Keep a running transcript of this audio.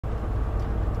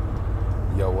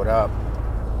Yo, what up?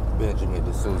 Benjamin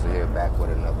D'Souza here, back with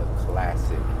another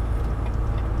classic.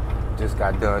 Just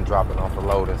got done dropping off a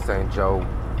load in St. Joe,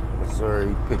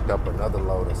 Missouri. Picked up another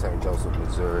load in St. Joseph,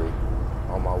 Missouri.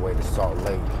 On my way to Salt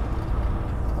Lake.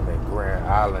 I'm in Grand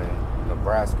Island,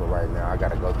 Nebraska right now. I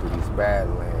gotta go through these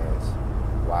Badlands,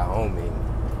 Wyoming.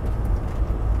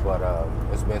 But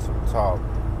there's been some talk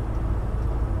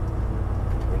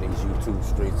in these YouTube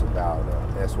streets about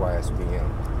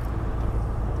SYSBM.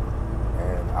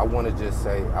 And I want to just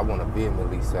say, I want to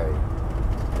vehemently say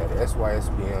that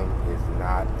SYSBM is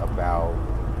not about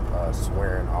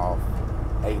swearing off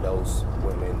ADOS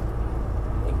women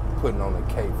and putting on a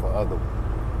cape for other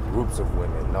groups of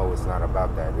women. No, it's not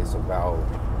about that. It's about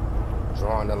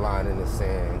drawing the line in the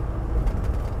sand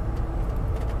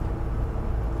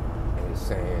and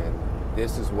saying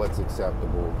this is what's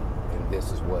acceptable and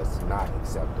this is what's not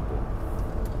acceptable.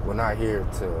 We're not here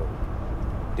to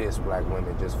diss black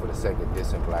women just for the sake of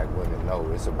dissing black women. No,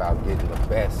 it's about getting the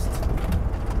best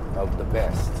of the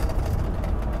best.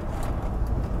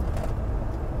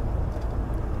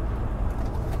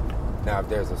 Now, if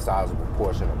there's a sizable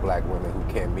portion of black women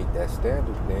who can't meet that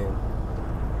standard, then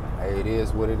hey, it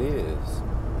is what it is,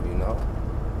 you know?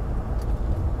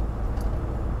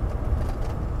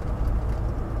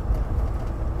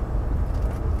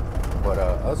 But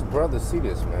us brothers see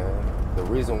this, man. The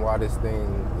reason why this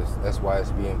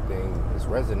SYSBM thing is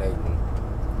resonating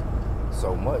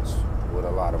so much with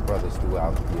a lot of brothers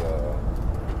throughout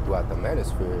the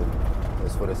manosphere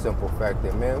is for the simple fact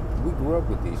that, man, we grew up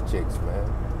with these chicks, man.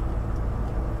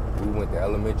 We went to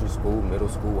elementary school, middle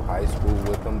school, high school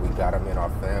with them. We got them in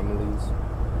our families.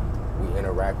 We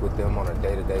interact with them on a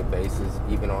day-to-day basis,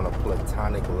 even on a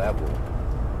platonic level,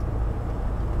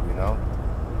 you know?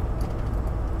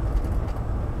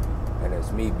 And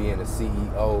as me being the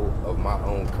CEO of my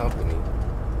own company,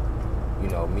 you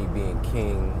know, me being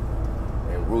king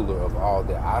and ruler of all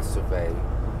that I survey,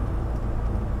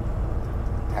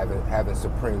 having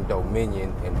supreme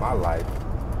dominion in my life,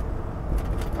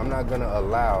 I'm not gonna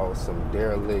allow some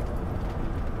derelict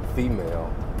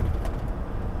female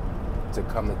to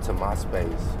come into my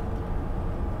space,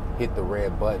 hit the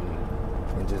red button,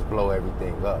 and just blow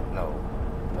everything up. No.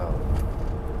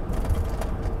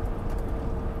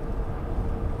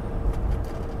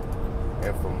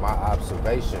 And from my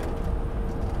observation,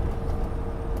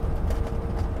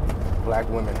 black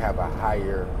women have a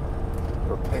higher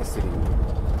propensity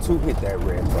to hit that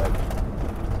red button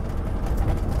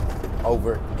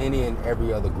over any and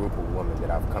every other group of women that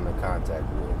I've come in contact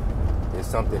with. It's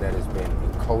something that has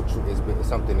been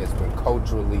something that's been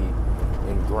culturally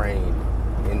ingrained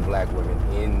in black women,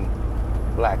 in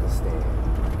Blackistan.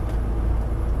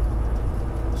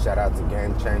 Shout out to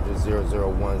Game Changer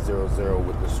 00100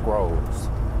 with the scrolls.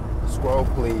 Scroll,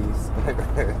 please.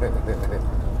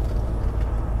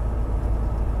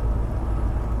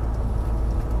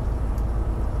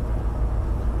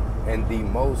 And the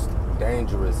most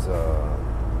dangerous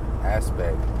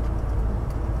aspect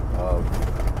of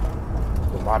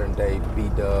the modern day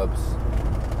B-dubs,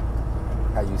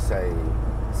 how you say,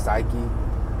 psyche,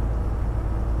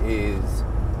 is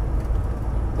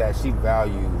that she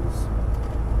values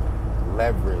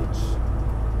leverage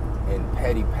and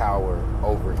petty power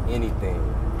over anything.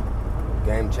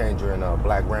 Game Changer and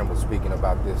Black Ramble speaking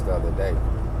about this the other day.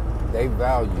 They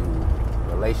value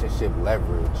relationship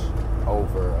leverage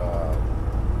over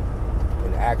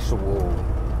an actual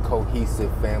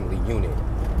cohesive family unit.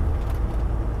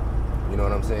 You know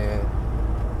what I'm saying?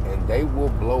 And they will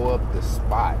blow up the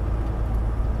spot.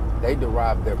 They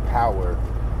derive their power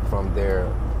from their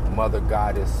mother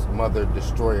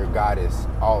destroyer goddess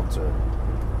altar.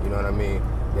 You know what I mean?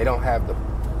 They don't have the,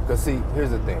 because see,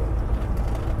 here's the thing.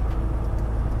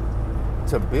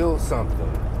 To build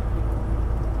something,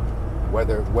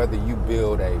 whether you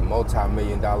build a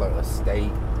multi-million-dollar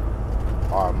estate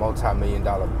or a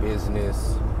multi-million-dollar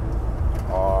business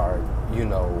or, you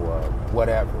know,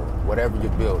 whatever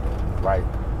you're building, right?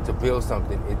 To build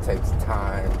something, it takes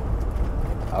time,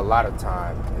 a lot of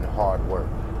time and hard work.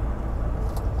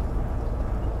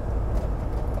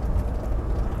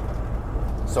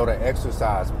 So to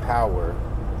exercise power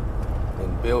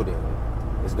in building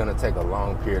is gonna take a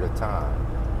long period of time.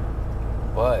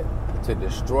 But to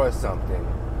destroy something,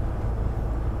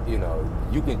 you know,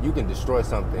 you can destroy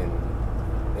something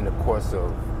in the course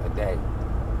of a day.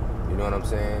 You know what I'm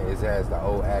saying? It's as the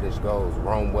old adage goes,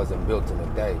 Rome wasn't built in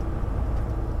a day.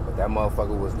 But that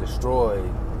motherfucker was destroyed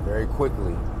very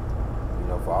quickly. You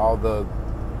know, for all the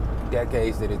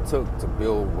decades that it took to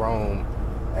build Rome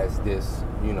as this,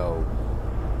 you know,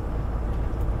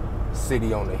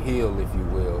 city on the hill, if you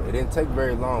will. It didn't take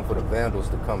very long for the Vandals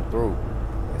to come through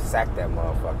sack that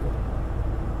motherfucker.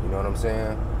 You know what I'm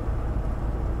saying?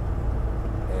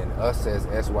 And us as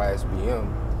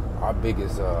SYSBM, our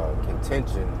biggest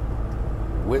contention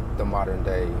with the modern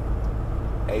day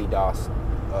ADOS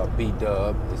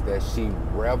B-Dub is that she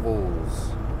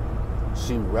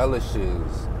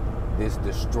relishes this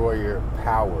destroyer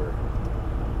power.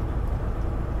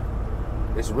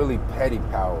 It's really petty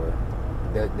power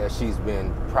that she's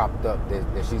been propped up,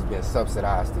 that she's been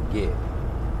subsidized to get.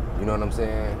 You know what I'm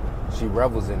saying? She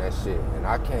revels in that shit, and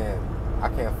I can't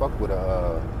fuck with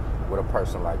a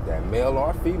person like that, male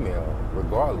or female,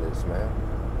 regardless, man.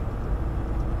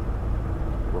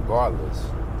 Regardless.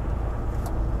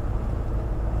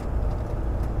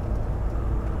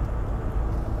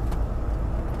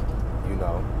 You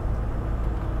know,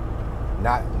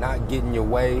 not getting your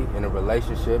way in a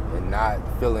relationship and not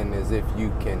feeling as if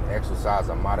you can exercise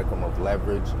a modicum of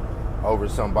leverage over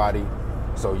somebody,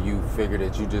 so you figure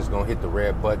that you just gonna hit the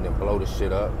red button and blow the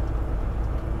shit up.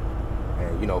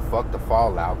 And, you know, fuck the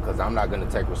fallout, because I'm not gonna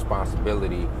take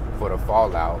responsibility for the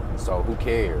fallout, so who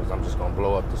cares? I'm just gonna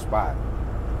blow up the spot.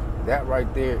 That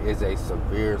right there is a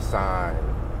severe sign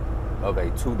of a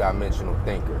two-dimensional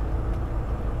thinker.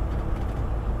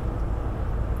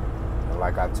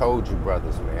 Like I told you,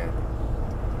 brothers, man,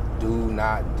 do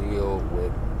not deal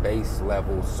with base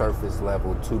level, surface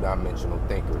level, two-dimensional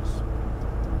thinkers.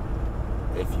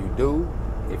 If you do,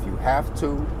 if you have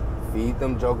to, feed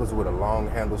them jokers with a long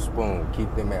handle spoon.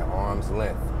 Keep them at arm's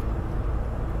length.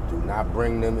 Do not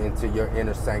bring them into your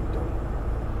inner sanctum,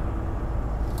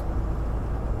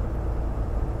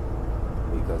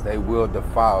 because they will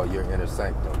defile your inner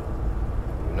sanctum,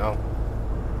 you know?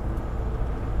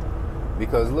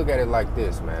 Because look at it like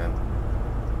this, man.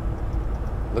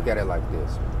 Look at it like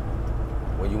this.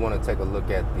 When you want to take a look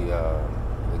at the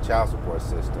child support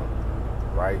system,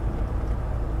 right?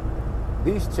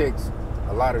 These chicks,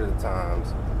 a lot of the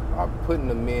times, are putting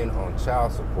the men on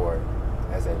child support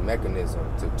as a mechanism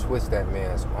to twist that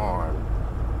man's arm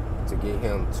to get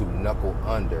him to knuckle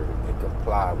under and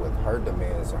comply with her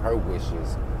demands and her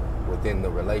wishes within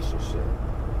the relationship,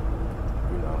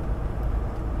 you know?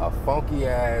 A funky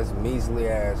ass, measly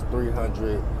ass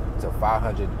 $300 to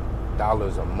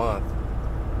 $500 a month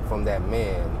from that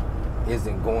man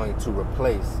isn't going to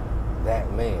replace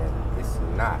that man. It's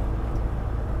not,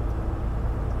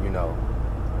 you know.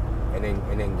 And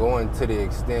then going to the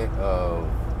extent of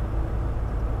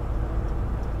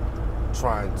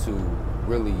trying to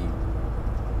really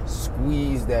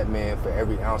squeeze that man for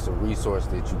every ounce of resource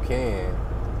that you can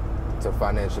to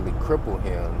financially cripple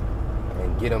him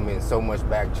and get him in so much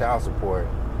back child support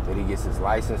that he gets his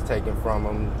license taken from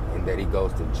him and that he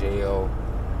goes to jail.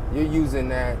 You're using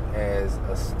that as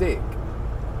a stick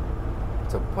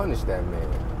to punish that man.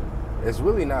 It's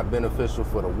really not beneficial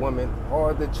for the woman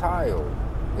or the child.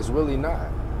 It's really not.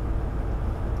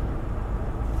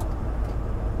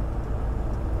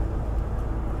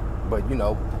 But, you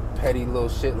know, petty little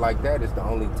shit like that is the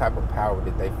only type of power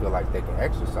that they feel like they can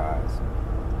exercise.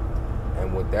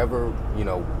 And whatever, you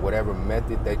know, whatever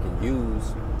method they can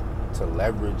use to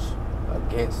leverage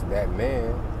against that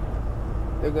man,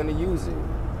 they're gonna use it.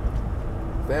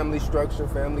 Family structure,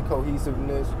 family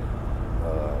cohesiveness,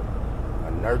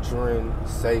 a nurturing,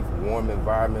 safe, warm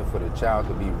environment for the child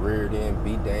to be reared in,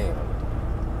 be damned.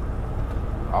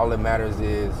 All that matters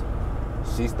is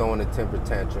she's throwing a temper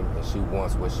tantrum and she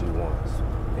wants what she wants.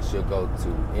 And she'll go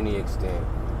to any extent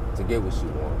to get what she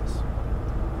wants.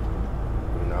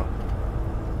 You know?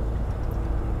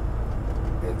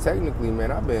 And technically,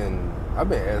 man, I've been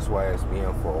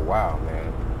SYSBM for a while,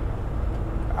 man.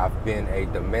 I've been a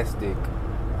domestic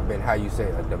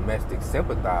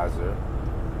sympathizer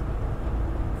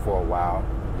for a while,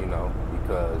 you know,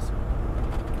 because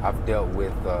I've dealt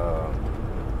with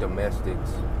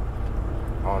domestics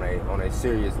on a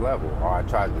serious level, or I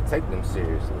tried to take them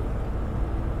seriously,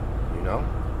 you know?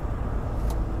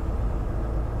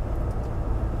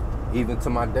 Even to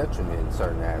my detriment in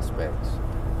certain aspects.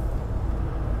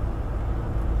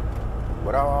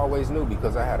 But I always knew,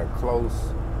 because I had a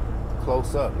close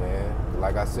up, man.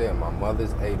 Like I said, my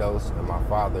mother's ADOS and my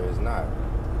father is not,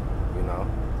 you know?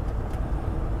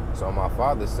 So on my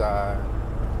father's side,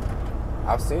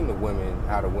 I've seen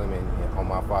how the women on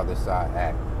my father's side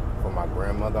act, from my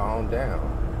grandmother on down,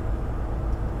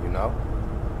 you know?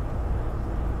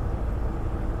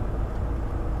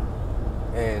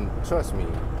 And trust me,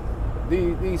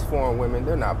 these foreign women,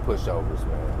 they're not pushovers,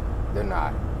 man. They're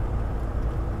not.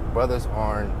 Brothers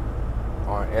aren't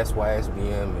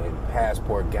SYSBM and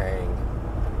passport gang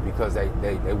because they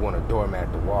want a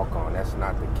doormat to walk on. That's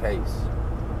not the case.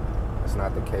 That's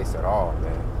not the case at all,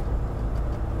 man.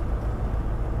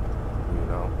 You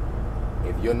know?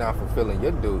 you're not fulfilling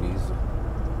your duties.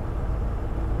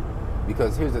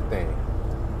 Because here's the thing,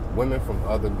 women from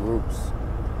other groups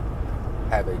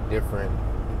have a different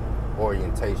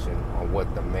orientation on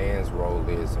what the man's role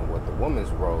is and what the woman's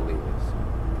role is,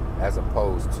 as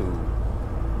opposed to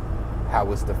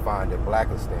how it's defined in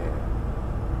Blackistan.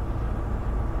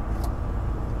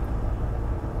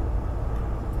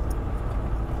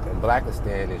 In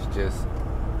Blackistan, it's just,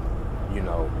 you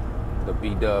know, the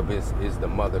B-dub is the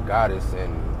mother goddess,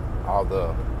 and all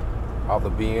the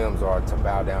BMs are to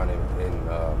bow down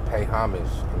and pay homage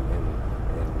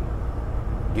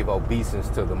and give obeisance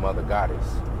to the mother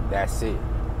goddess. That's it.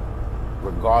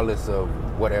 Regardless of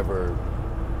whatever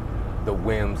the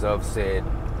whims of said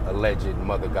alleged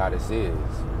mother goddess is,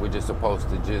 we're just supposed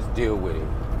to just deal with it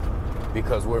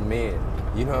because we're men.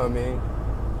 You know what I mean?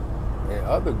 And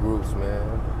other groups,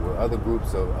 man, with other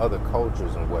groups of other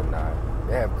cultures and whatnot,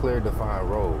 they have clear defined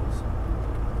roles.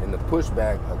 And the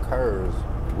pushback occurs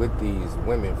with these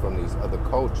women from these other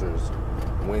cultures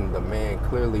when the man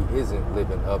clearly isn't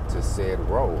living up to said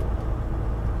role.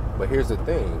 But here's the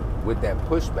thing, with that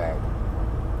pushback,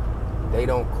 they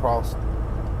don't cross,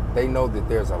 they know that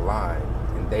there's a line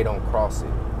and they don't cross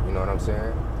it. You know what I'm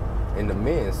saying? And the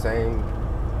men, same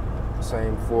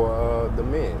for the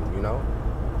men, you know?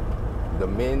 The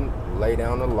men lay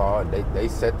down the law, they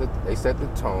set the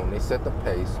tone, they set the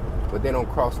pace, but they don't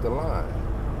cross the line.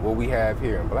 What we have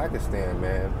here in Blackistan,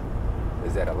 man,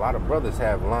 is that a lot of brothers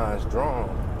have lines drawn,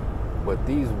 but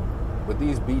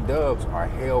these B-dubs are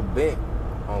hell-bent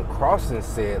on crossing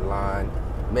said line,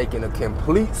 making a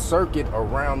complete circuit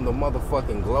around the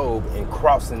motherfucking globe and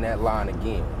crossing that line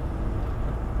again.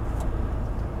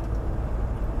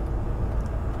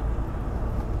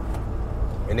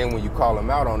 And then when you call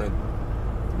them out on it,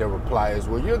 their reply is,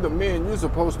 well, you're the men, you're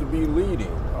supposed to be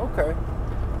leading. Okay.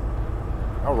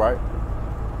 All right.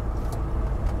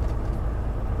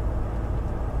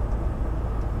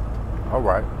 All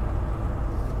right.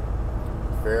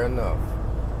 Fair enough.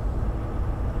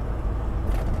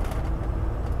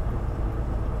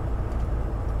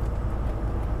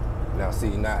 Now, see,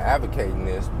 not advocating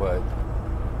this, but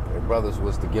if brothers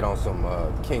was to get on some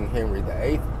King Henry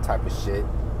VIII type of shit,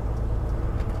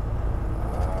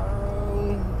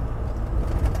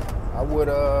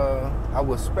 I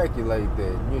would speculate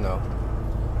that, you know,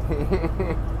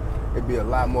 it'd be a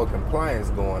lot more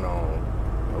compliance going on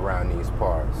around these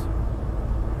parts.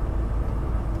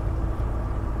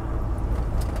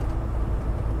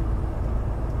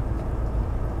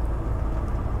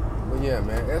 But yeah,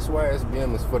 man,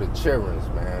 SYSBM is for the childrens,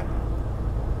 man.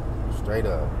 Straight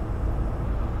up.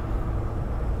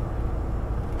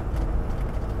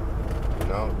 You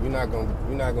know, you're not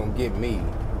gonna get me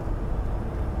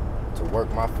to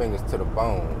work my fingers to the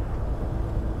bone,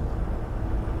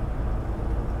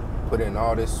 put in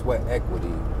all this sweat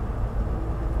equity,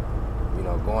 you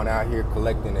know, going out here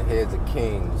collecting the heads of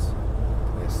kings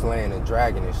and slaying and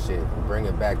dragging and shit, and bring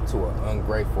it back to an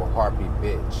ungrateful harpy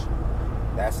bitch.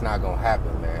 That's not gonna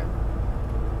happen, man.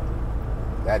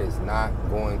 That is not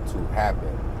going to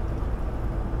happen.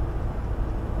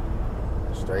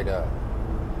 Straight up.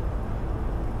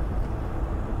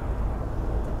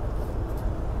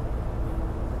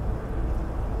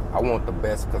 I want the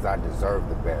best because I deserve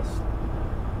the best.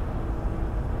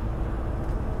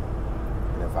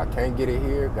 And if I can't get it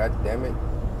here, god damn it,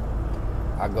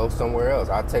 I go somewhere else.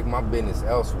 I'll take my business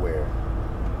elsewhere.